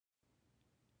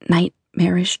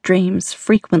Nightmarish dreams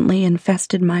frequently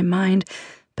infested my mind,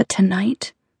 but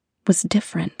tonight was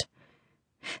different.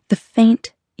 The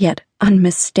faint yet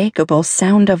unmistakable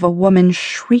sound of a woman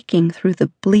shrieking through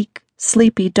the bleak,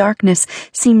 sleepy darkness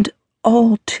seemed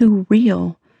all too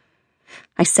real.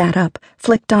 I sat up,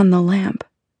 flicked on the lamp,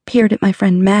 peered at my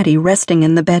friend Maddie resting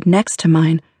in the bed next to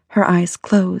mine, her eyes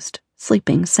closed,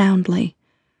 sleeping soundly.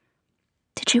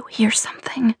 "Did you hear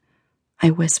something?" I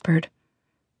whispered.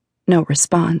 No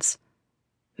response.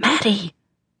 "Maddie,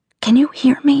 can you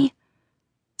hear me?"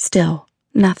 Still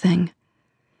nothing.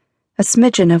 A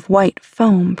smidgen of white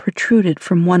foam protruded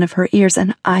from one of her ears,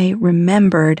 and I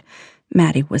remembered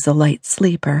Maddie was a light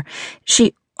sleeper.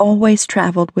 She always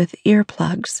traveled with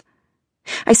earplugs.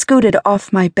 I scooted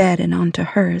off my bed and onto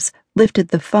hers, lifted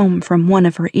the foam from one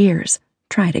of her ears,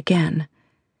 tried again.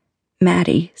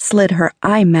 Maddie slid her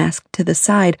eye mask to the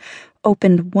side,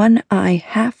 opened one eye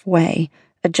halfway,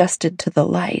 adjusted to the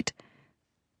light.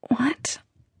 "What?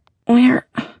 Where?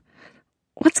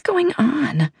 What's going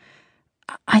on?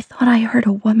 I thought I heard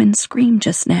a woman scream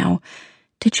just now.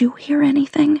 Did you hear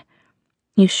anything?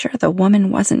 You sure the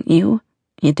woman wasn't you?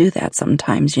 You do that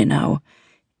sometimes, you know."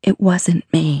 "It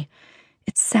wasn't me.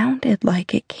 It sounded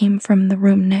like it came from the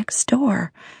room next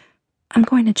door. I'm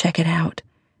going to check it out."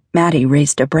 Maddie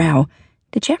raised a brow.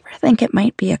 "Did you ever think it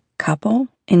might be a couple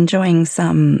enjoying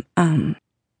some,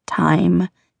 time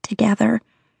together?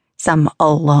 Some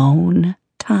alone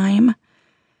time?"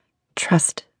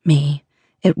 "Trust me,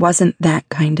 it wasn't that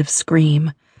kind of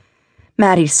scream."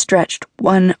 Maddie stretched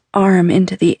one arm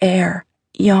into the air,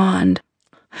 yawned.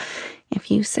 "If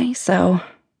you say so."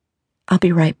 "I'll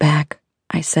be right back,"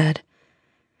 I said.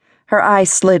 Her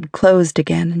eyes slid closed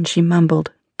again, and she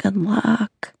mumbled, "Good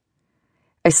luck."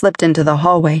 I slipped into the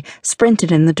hallway,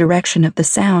 sprinted in the direction of the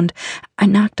sound. I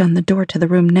knocked on the door to the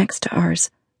room next to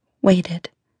ours, waited.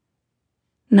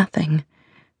 Nothing.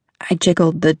 I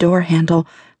jiggled the door handle.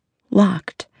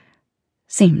 Locked.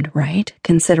 Seemed right,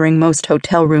 considering most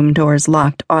hotel room doors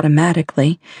locked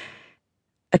automatically.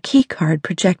 A key card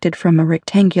projected from a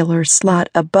rectangular slot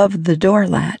above the door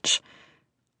latch.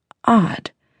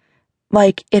 Odd.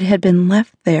 Like it had been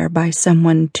left there by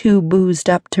someone too boozed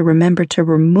up to remember to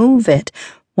remove it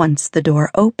once the door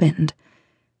opened.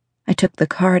 I took the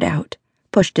card out,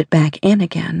 pushed it back in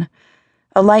again.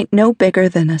 A light no bigger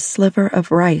than a sliver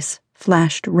of rice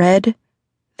flashed red,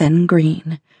 then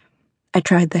green. I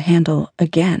tried the handle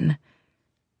again.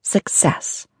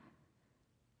 Success.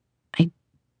 I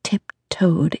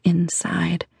tiptoed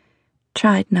inside.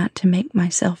 Tried not to make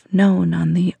myself known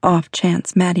on the off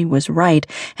chance Maddie was right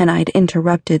and I'd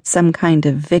interrupted some kind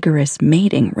of vigorous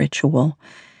mating ritual.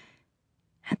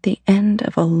 At the end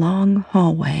of a long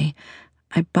hallway,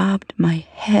 I bobbed my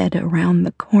head around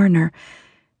the corner.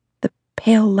 The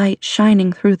pale light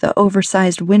shining through the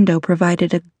oversized window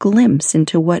provided a glimpse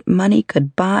into what money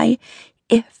could buy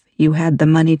if you had the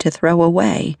money to throw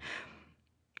away.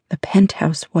 The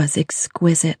penthouse was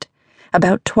exquisite.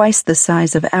 About twice the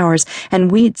size of ours, and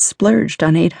we'd splurged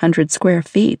on 800 square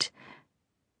feet.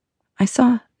 I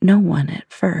saw no one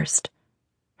at first,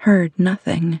 heard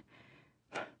nothing.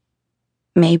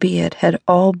 Maybe it had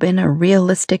all been a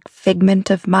realistic figment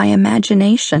of my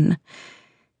imagination.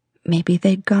 Maybe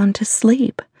they'd gone to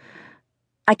sleep.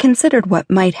 I considered what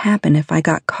might happen if I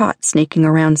got caught sneaking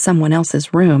around someone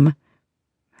else's room.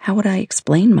 How would I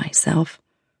explain myself?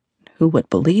 Who would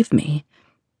believe me?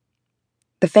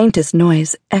 The faintest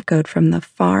noise echoed from the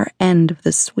far end of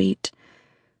the suite.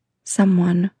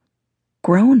 Someone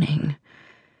groaning.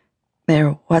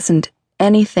 There wasn't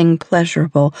anything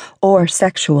pleasurable or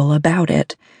sexual about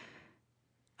it.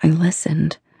 I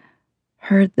listened,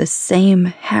 heard the same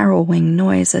harrowing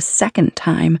noise a second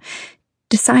time,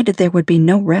 decided there would be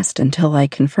no rest until I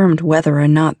confirmed whether or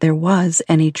not there was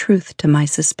any truth to my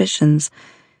suspicions.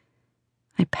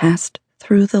 I passed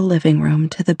through the living room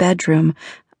to the bedroom,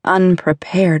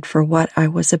 unprepared for what I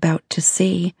was about to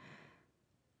see.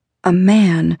 A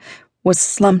man was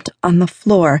slumped on the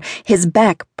floor, his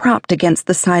back propped against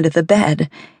the side of the bed.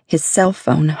 His cell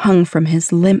phone hung from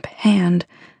his limp hand.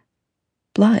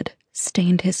 Blood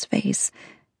stained his face,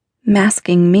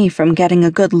 masking me from getting a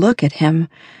good look at him.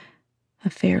 A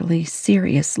fairly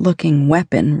serious-looking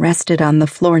weapon rested on the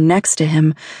floor next to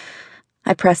him.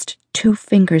 I pressed 2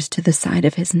 fingers to the side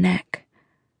of his neck.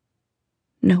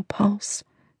 No pulse.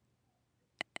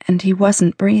 And he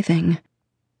wasn't breathing.